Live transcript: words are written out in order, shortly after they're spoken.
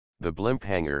The blimp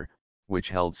hangar, which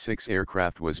held 6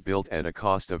 aircraft, was built at a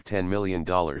cost of $10 million.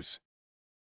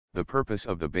 The purpose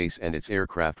of the base and its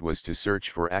aircraft was to search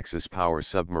for Axis power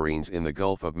submarines in the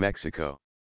Gulf of Mexico.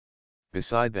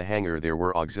 Beside the hangar there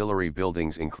were auxiliary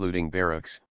buildings including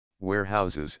barracks,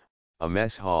 warehouses, a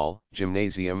mess hall,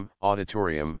 gymnasium,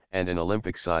 auditorium, and an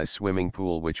Olympic-size swimming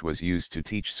pool which was used to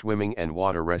teach swimming and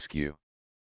water rescue.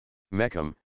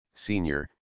 Meckham, Sr.,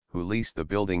 who leased the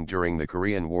building during the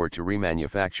Korean War to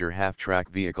remanufacture half-track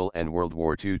vehicle and World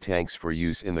War II tanks for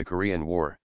use in the Korean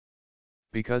War.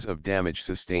 Because of damage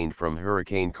sustained from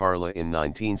Hurricane Carla in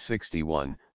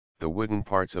 1961, the wooden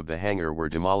parts of the hangar were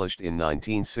demolished in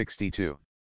 1962.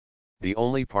 The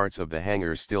only parts of the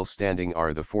hangar still standing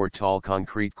are the 4 tall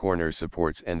concrete corner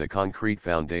supports and the concrete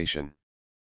foundation.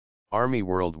 Army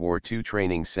World War II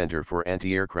Training Center for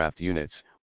Anti-Aircraft Units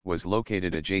was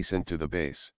located adjacent to the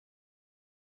base.